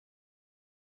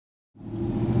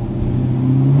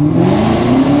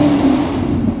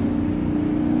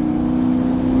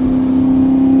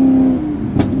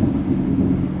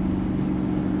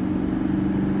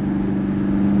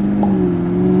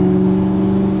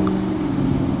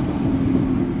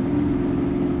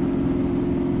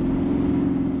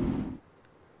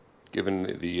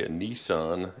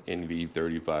Nissan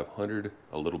NV3500,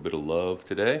 a little bit of love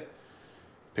today.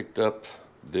 Picked up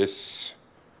this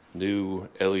new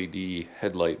LED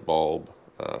headlight bulb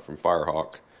from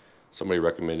Firehawk. Somebody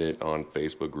recommended it on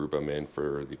Facebook group I'm in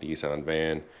for the Nissan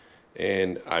van,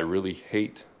 and I really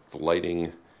hate the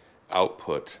lighting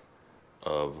output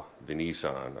of the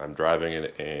Nissan. I'm driving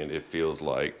it and it feels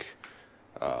like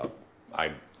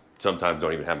I sometimes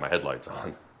don't even have my headlights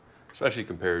on, especially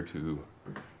compared to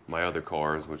my other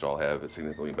cars, which all have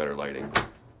significantly better lighting. A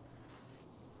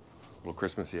little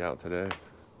Christmassy out today.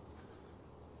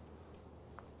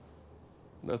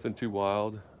 Nothing too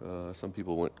wild. Some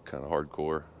people went kind of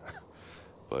hardcore,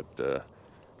 but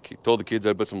told the kids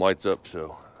I'd put some lights up,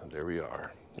 so there we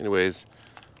are. Anyways,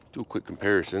 do a quick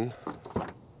comparison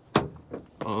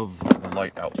of the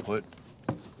light output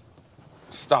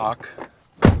stock,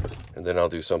 and then I'll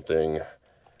do something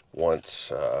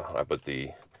once I put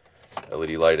the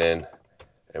LED light in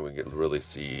and we can really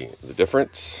see the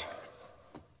difference.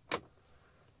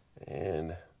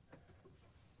 And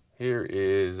here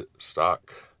is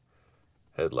stock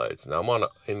headlights. Now I'm on an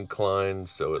incline,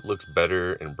 so it looks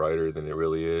better and brighter than it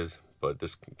really is, but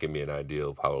this can give me an idea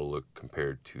of how it'll look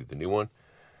compared to the new one.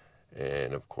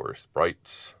 And of course,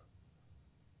 brights.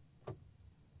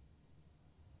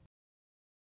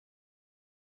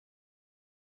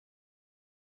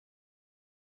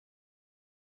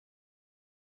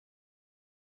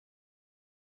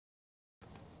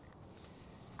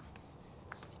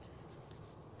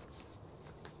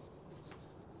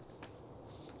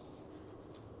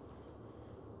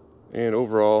 And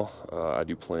overall, I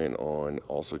do plan on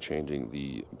also changing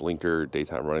the blinker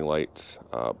daytime running lights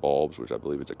bulbs, which I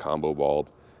believe it's a combo bulb,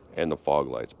 and the fog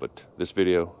lights. But this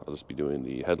video, I'll just be doing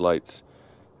the headlights,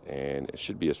 and it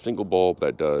should be a single bulb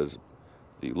that does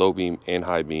the low beam and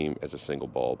high beam as a single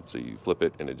bulb. So you flip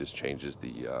it and it just changes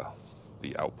the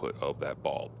output of that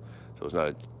bulb. So it's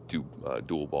not a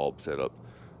dual bulb setup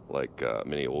like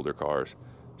many older cars.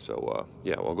 So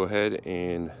yeah, we'll go ahead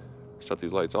and shut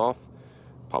these lights off.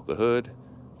 Pop the hood,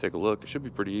 take a look. It should be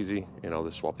pretty easy, and I'll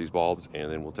just swap these bulbs, and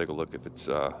then we'll take a look if it's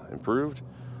improved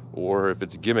or if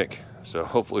it's a gimmick. So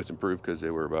hopefully it's improved, because they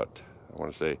were about, I want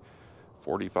to say,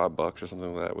 45 bucks or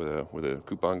something like that with a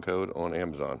coupon code on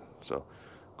Amazon. So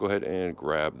go ahead and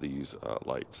grab these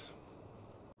lights.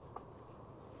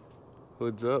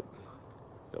 Hood's up,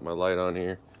 got my light on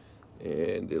here,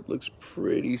 and it looks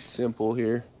pretty simple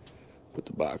here. Put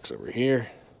the box over here.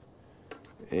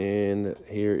 And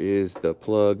here is the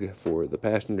plug for the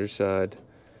passenger side,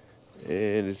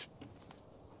 and it's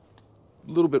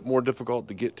a little bit more difficult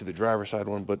to get to the driver's side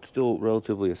one, but still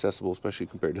relatively accessible, especially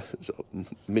compared to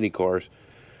mini cars.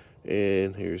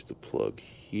 And here's the plug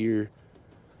here,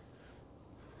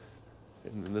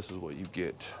 and then this is what you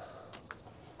get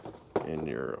in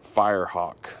your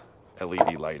Firehawk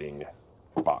LED lighting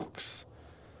box.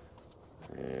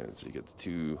 And so you get the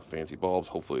two fancy bulbs.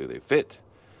 Hopefully they fit.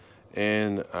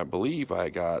 And I believe I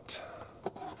got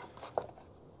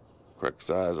correct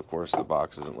size. Of course, the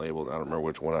box isn't labeled. I don't remember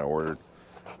which one I ordered.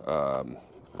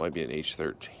 Might be an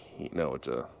H13. No,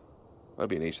 might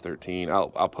be an H13.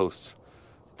 I'll post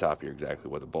the top here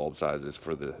exactly what the bulb size is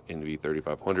for the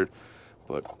NV3500.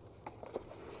 But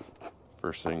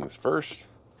first things first.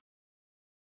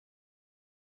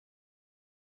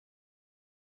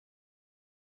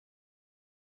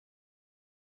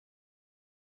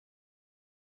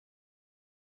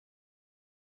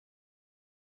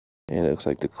 And it looks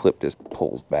like the clip just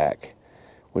pulls back,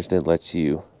 which then lets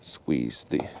you squeeze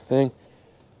the thing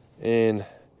and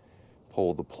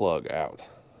pull the plug out.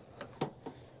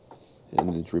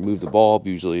 And to remove the bulb,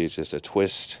 usually it's just a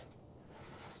twist.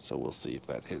 So we'll see if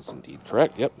that is indeed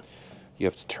correct. Yep. You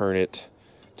have to turn it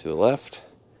to the left.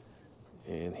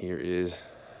 And here is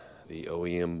the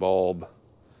OEM bulb.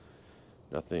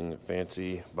 Nothing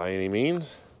fancy by any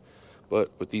means.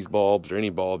 But with these bulbs, or any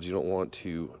bulbs, you don't want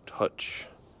to touch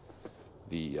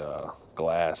the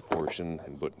glass portion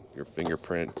and put your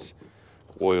fingerprints,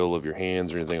 oil of your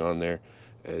hands or anything on there,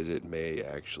 as it may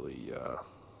actually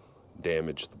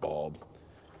damage the bulb.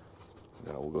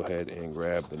 Now we'll go ahead and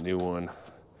grab the new one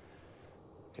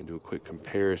and do a quick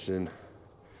comparison.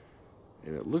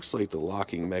 And it looks like the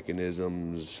locking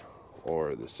mechanisms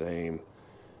are the same.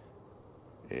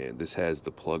 And this has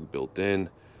the plug built in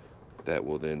that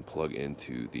will then plug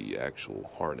into the actual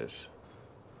harness.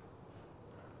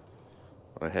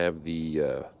 I have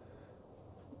the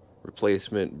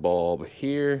replacement bulb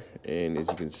here, and as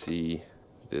you can see,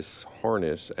 this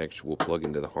harness actually will plug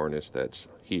into the harness that's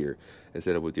here,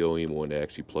 instead of with the OEM one to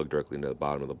actually plug directly into the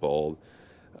bottom of the bulb.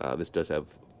 This does have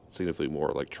significantly more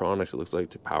electronics, it looks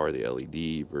like, to power the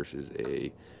LED versus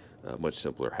a much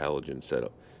simpler halogen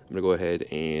setup. I'm gonna go ahead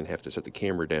and have to set the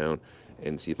camera down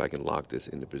and see if I can lock this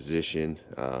into position.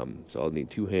 So I'll need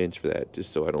 2 hands for that,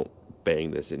 just so I don't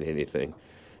bang this into anything.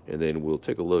 And then we'll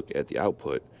take a look at the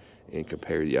output and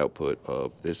compare the output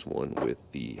of this one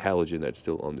with the halogen that's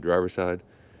still on the driver's side,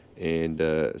 and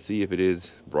see if it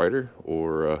is brighter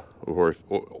or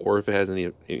if it has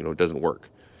any, doesn't work.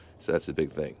 So that's the big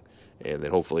thing. And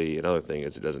then hopefully another thing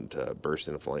is it doesn't burst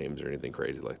into flames or anything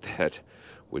crazy like that,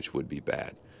 which would be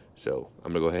bad. So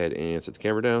I'm gonna go ahead and set the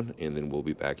camera down, and then we'll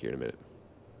be back here in a minute.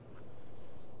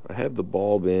 I have the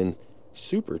bulb in,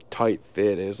 super tight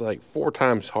fit. It's like 4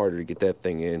 times harder to get that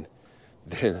thing in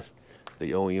than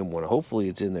the OEM one. Hopefully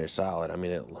it's in there solid. I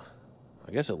mean,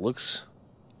 I guess it looks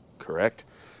correct.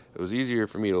 It was easier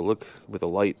for me to look with a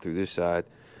light through this side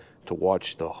to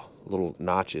watch the little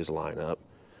notches line up.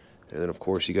 And then of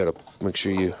course you got to make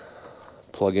sure you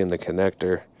plug in the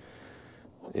connector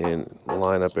and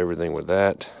line up everything with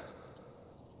that.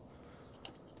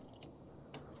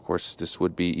 Of course, this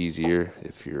would be easier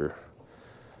if you're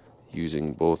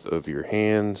using both of your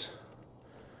hands.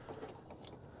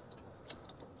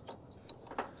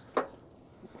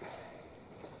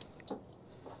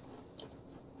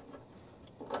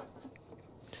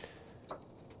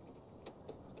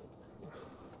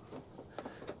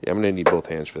 Yeah, I'm going to need both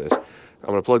hands for this. I'm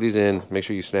going to plug these in, make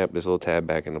sure you snap this little tab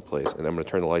back into place, and I'm going to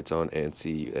turn the lights on and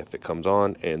see if it comes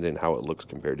on and then how it looks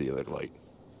compared to the other light.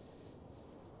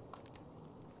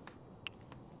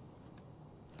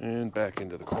 And back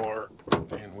into the car,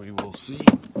 and we will see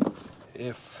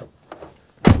if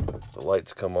the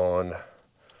lights come on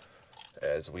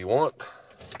as we want.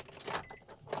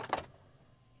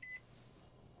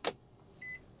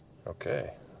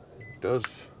 Okay, it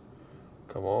does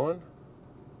come on,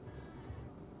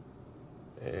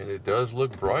 and it does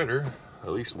look brighter, at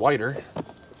least whiter.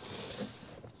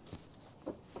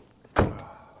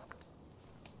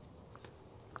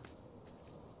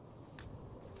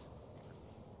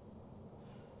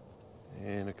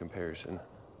 And a comparison.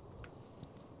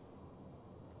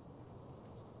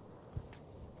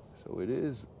 So it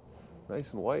is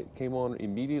nice and white, came on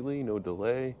immediately, no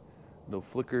delay, no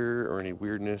flicker or any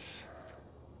weirdness.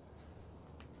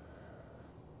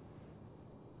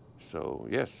 So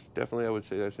yes, definitely I would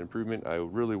say that's an improvement. I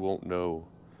really won't know,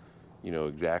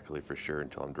 exactly for sure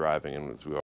until I'm driving, and as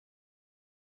we are.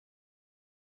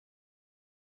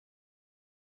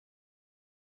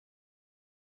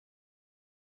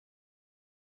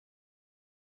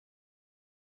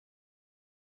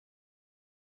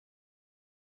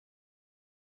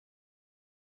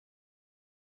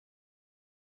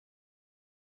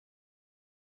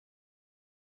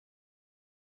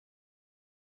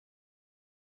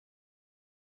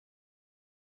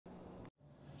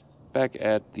 Back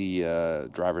at the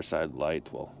driver's side light,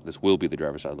 well, this will be the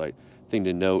driver's side light. Thing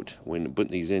to note, when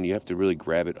putting these in, you have to really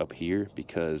grab it up here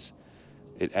because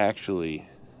it actually,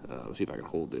 let's see if I can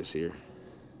hold this here.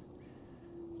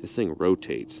 This thing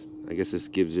rotates. I guess this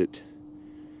gives it,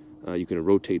 you can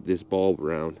rotate this bulb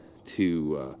around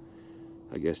to,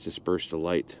 I guess, disperse the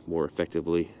light more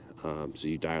effectively. So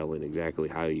you dial in exactly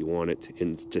how you want it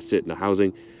to sit in the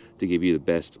housing to give you the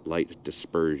best light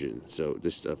dispersion. So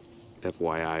just a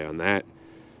FYI on that.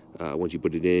 Once you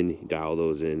put it in, you dial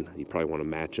those in. You probably want to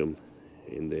match them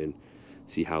and then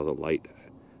see how the light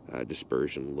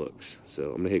dispersion looks. So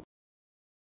I'm going to hit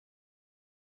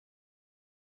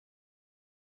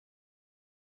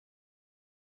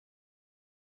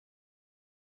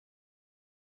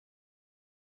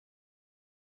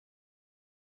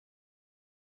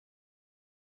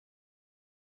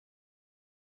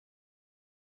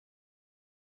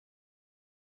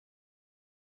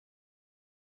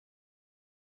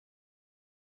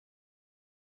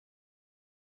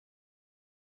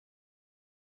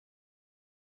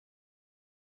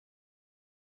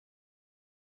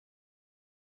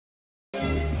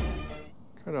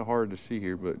kind of hard to see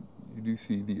here, but you do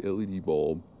see the LED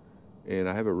bulb, and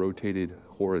I have it rotated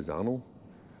horizontal.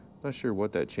 Not sure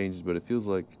what that changes, but it feels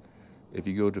like if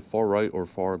you go to far right or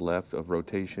far left of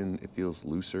rotation, it feels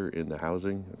looser in the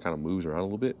housing. It kind of moves around a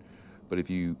little bit. But if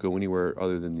you go anywhere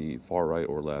other than the far right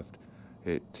or left,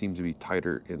 it seems to be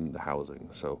tighter in the housing.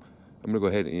 So I'm gonna go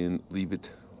ahead and leave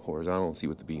it horizontal and see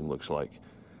what the beam looks like.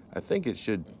 I think it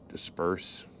should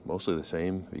disperse mostly the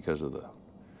same because of the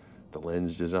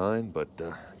lens design, but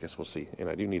I guess we'll see. And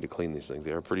I do need to clean these things.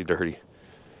 They are pretty dirty.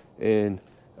 And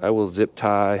I will zip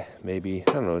tie, maybe.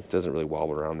 I don't know, it doesn't really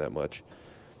wobble around that much.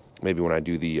 Maybe when I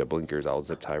do the blinkers, I'll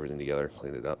zip tie everything together,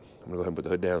 clean it up. I'm gonna go ahead and put the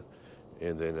hood down,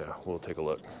 and then we'll take a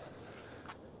look.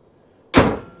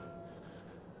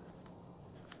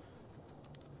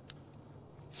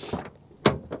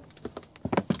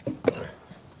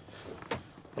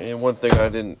 And one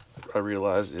thing I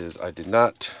realized is I did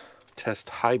not test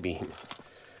high beam,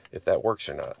 if that works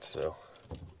or not. So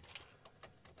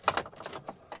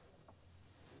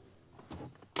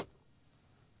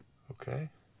okay.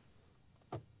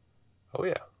 Oh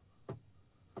yeah.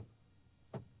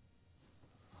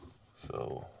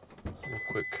 So real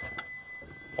quick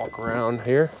walk around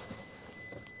here.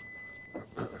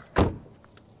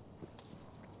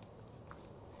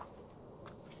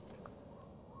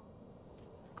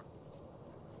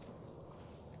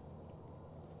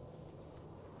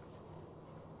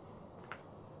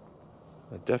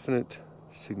 A definite,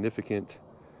 significant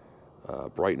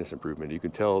brightness improvement. You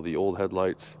can tell the old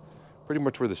headlights pretty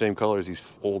much were the same color as these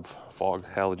old fog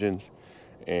halogens,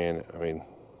 and I mean,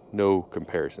 no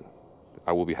comparison.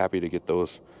 I will be happy to get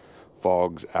those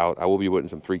fogs out. I will be putting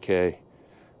some 3K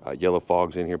yellow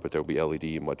fogs in here, but they'll be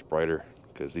LED, much brighter,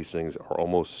 because these things are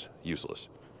almost useless.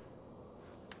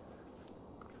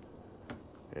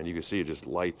 And you can see it just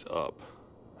lights up.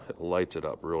 It lights it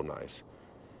up real nice.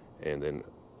 And then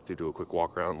to do a quick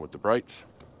walk around with the brights.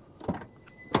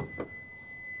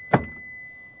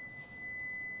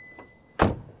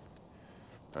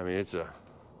 I mean, it's a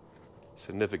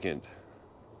significant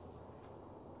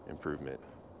improvement.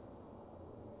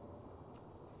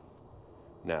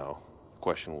 Now, the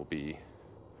question will be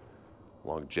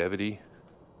longevity,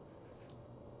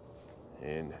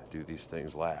 and do these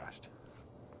things last?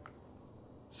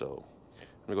 So I'm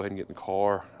gonna go ahead and get in the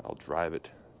car. I'll drive it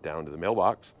down to the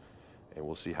mailbox, and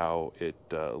we'll see how it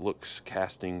looks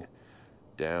casting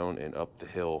down and up the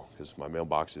hill, because my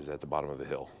mailbox is at the bottom of the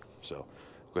hill. So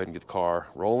go ahead and get the car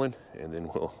rolling, and then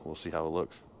we'll see how it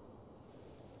looks.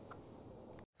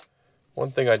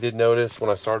 One thing I did notice when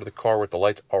I started the car with the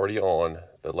lights already on,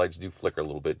 the lights do flicker a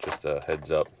little bit, just a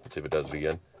heads up. Let's see if it does it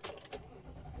again.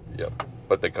 Yep,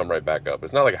 but they come right back up.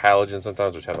 It's not like a halogen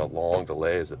sometimes, which have a long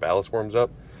delay as the ballast warms up,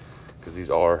 because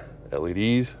these are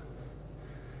LEDs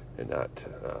and not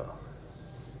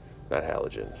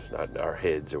halogens, not our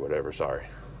heads or whatever, sorry.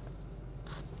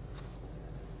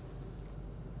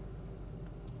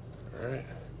 All right,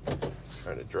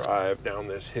 trying to drive down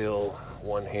this hill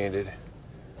one-handed,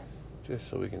 just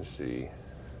so we can see.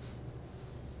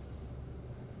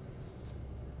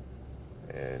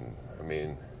 And I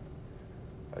mean,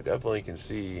 I definitely can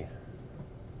see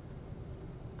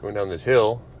going down this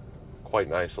hill quite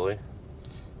nicely.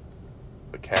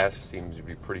 The cast seems to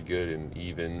be pretty good and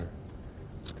even.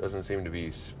 Doesn't seem to be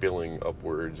spilling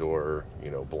upwards or, you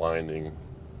know, blinding.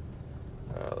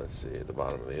 Let's see, at the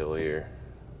bottom of the hill here.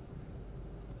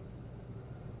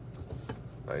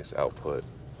 Nice output.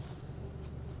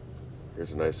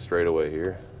 Here's a nice straightaway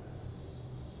here.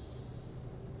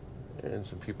 And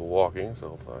some people walking,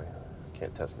 so if I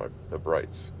can't test the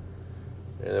brights.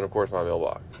 And then of course my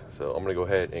mailbox. So I'm gonna go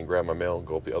ahead and grab my mail and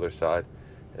go up the other side,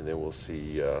 and then we'll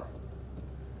see how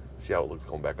it looks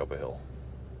going back up a hill.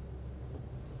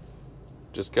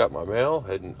 Just got my mail,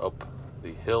 heading up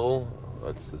the hill.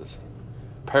 That's this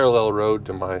parallel road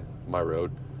to my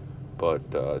road, but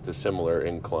it's a similar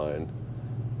incline.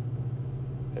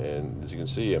 And as you can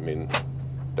see, I mean,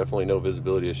 definitely no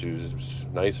visibility issues. It's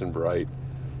nice and bright,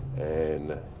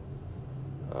 and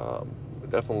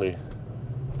definitely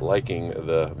liking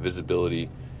the visibility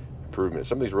improvement.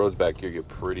 Some of these roads back here get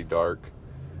pretty dark,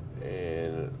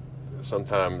 and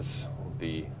sometimes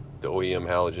the OEM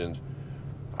halogens,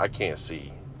 I can't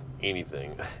see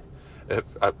anything.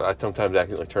 I sometimes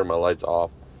accidentally turn my lights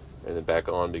off and then back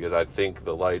on because I think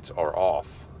the lights are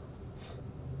off.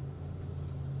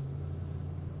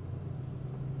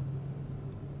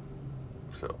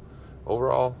 So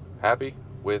overall, happy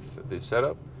with the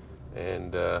setup,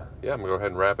 and yeah, I'm gonna go ahead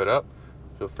and wrap it up.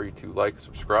 Feel free to like,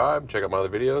 subscribe, check out my other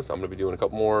videos. I'm gonna be doing a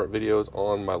couple more videos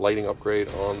on my lighting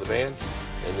upgrade on the van,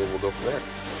 and then we'll go from there.